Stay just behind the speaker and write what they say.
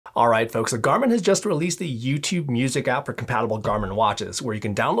All right, folks, so Garmin has just released the YouTube Music app for compatible Garmin watches, where you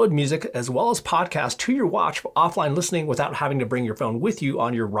can download music as well as podcasts to your watch for offline listening without having to bring your phone with you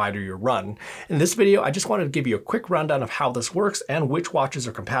on your ride or your run. In this video, I just wanted to give you a quick rundown of how this works and which watches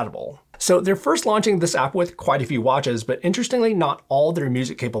are compatible. So they're first launching this app with quite a few watches, but interestingly, not all their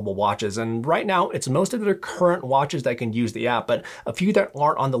music-capable watches. And right now, it's most of their current watches that can use the app, but a few that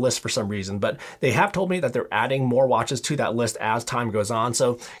aren't on the list for some reason. But they have told me that they're adding more watches to that list as time goes on.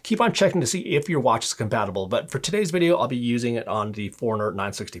 So keep on checking to see if your watch is compatible. But for today's video, I'll be using it on the Forerunner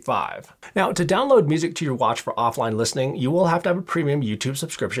 965. Now, to download music to your watch for offline listening, you will have to have a premium YouTube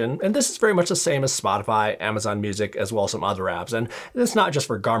subscription. And this is very much the same as Spotify, Amazon Music, as well as some other apps. And it's not just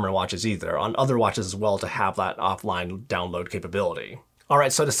for Garmin watches either, on other watches as well, to have that offline download capability. All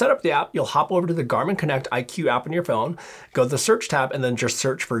right, so to set up the app, you'll hop over to the Garmin Connect IQ app on your phone, go to the search tab, and then just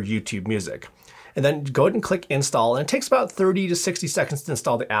search for YouTube Music. And then go ahead and click install, and it takes about 30 to 60 seconds to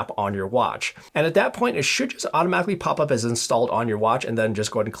install the app on your watch. And at that point, it should just automatically pop up as installed on your watch, and then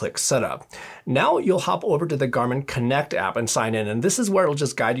just go ahead and click setup. Now you'll hop over to the Garmin Connect app and sign in, and this is where it'll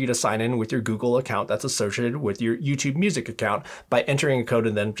just guide you to sign in with your Google account that's associated with your YouTube Music account by entering a code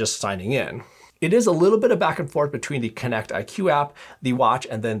and then just signing in. It is a little bit of back and forth between the Connect IQ app, the watch,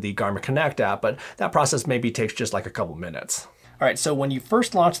 and then the Garmin Connect app, but that process maybe takes just like a couple minutes. All right, so when you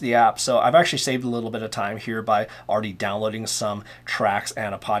first launch the app, so I've actually saved a little bit of time here by already downloading some tracks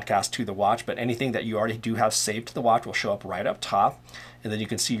and a podcast to the watch, but anything that you already do have saved to the watch will show up right up top. And then you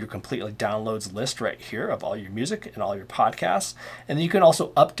can see your completely downloads list right here of all your music and all your podcasts. And then you can also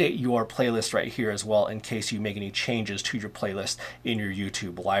update your playlist right here as well in case you make any changes to your playlist in your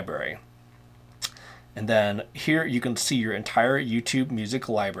YouTube library. And then here you can see your entire YouTube music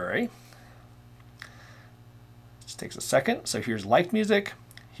library. Takes a second. So here's liked music,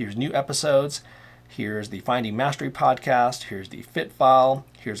 here's new episodes, here's the Finding Mastery podcast, here's the fit file,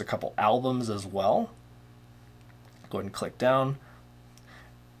 here's a couple albums as well. Go ahead and click down.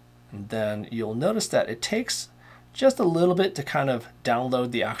 And then you'll notice that it takes just a little bit to kind of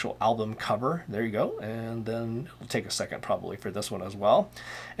download the actual album cover. There you go. And then it'll take a second probably for this one as well.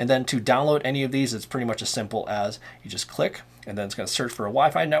 And then to download any of these, it's pretty much as simple as you just click, and then it's going to search for a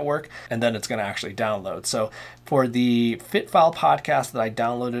Wi-Fi network, and then it's going to actually download. So for the Fit File podcast that I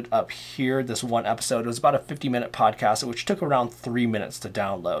downloaded up here, this one episode, it was about a 50-minute podcast, which took around 3 minutes to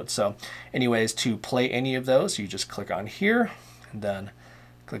download. So anyways, to play any of those, you just click on here, and then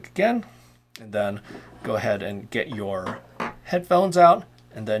click again, and then go ahead and get your headphones out,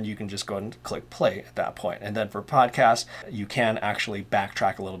 and then you can just go and click play at that point. And then for podcasts, you can actually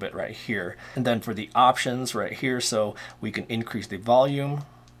backtrack a little bit right here. And then for the options right here, so we can increase the volume,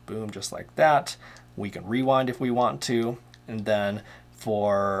 boom, just like that. We can rewind if we want to. And then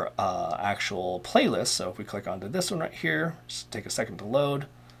for actual playlists, so if we click onto this one right here, just take a second to load,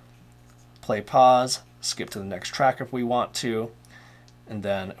 play, pause, skip to the next track if we want to. And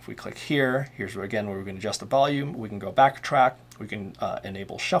then if we click here, here's where again where we can adjust the volume. We can go backtrack. We can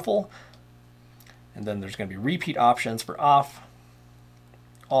enable shuffle. And then there's going to be repeat options for off,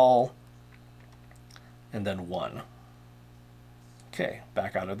 all, and then one. Okay,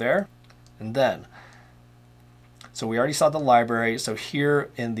 back out of there. And then, so we already saw the library. So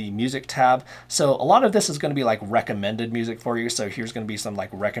here in the music tab, so a lot of this is going to be like recommended music for you. So here's going to be some like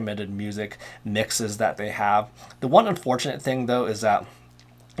recommended music mixes that they have. The one unfortunate thing though is that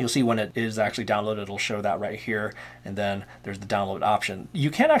you'll see when it is actually downloaded, it'll show that right here. And then there's the download option.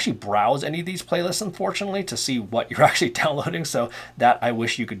 You can't actually browse any of these playlists, unfortunately, to see what you're actually downloading. So that I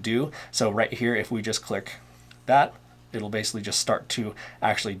wish you could do. So right here, if we just click that, it'll basically just start to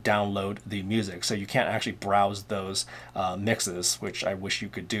actually download the music. So you can't actually browse those mixes, which I wish you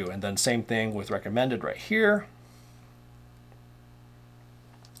could do. And then same thing with recommended right here.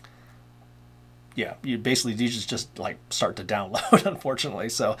 Yeah, you basically these just like start to download, unfortunately.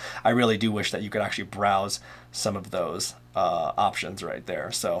 So I really do wish that you could actually browse some of those options right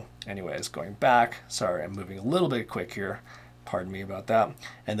there. So anyways, going back, sorry, I'm moving a little bit quick here. Pardon me about that.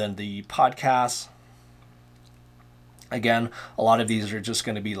 And then the podcasts. Again, a lot of these are just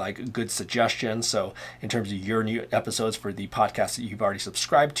going to be like good suggestions. So in terms of your new episodes for the podcasts that you've already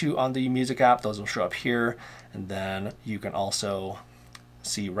subscribed to on the music app, those will show up here. And then you can also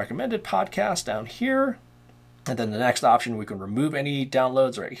see recommended podcasts down here. And then the next option, we can remove any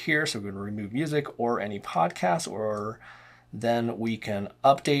downloads right here. So we can remove music or any podcasts, or then we can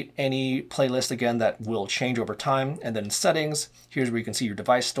update any playlist again that will change over time. And then settings, here's where you can see your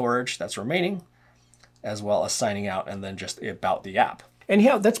device storage that's remaining, as well as signing out, and then just about the app. And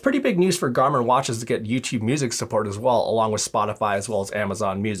yeah, that's pretty big news for Garmin watches to get YouTube Music support as well, along with Spotify as well as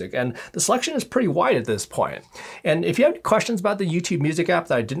Amazon Music. And the selection is pretty wide at this point. And if you have any questions about the YouTube Music app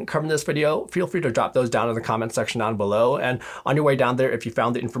that I didn't cover in this video, feel free to drop those down in the comment section down below. And on your way down there, if you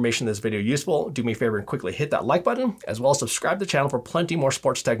found the information in this video useful, do me a favor and quickly hit that like button, as well as subscribe to the channel for plenty more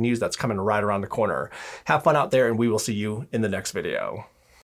sports tech news that's coming right around the corner. Have fun out there, and we will see you in the next video.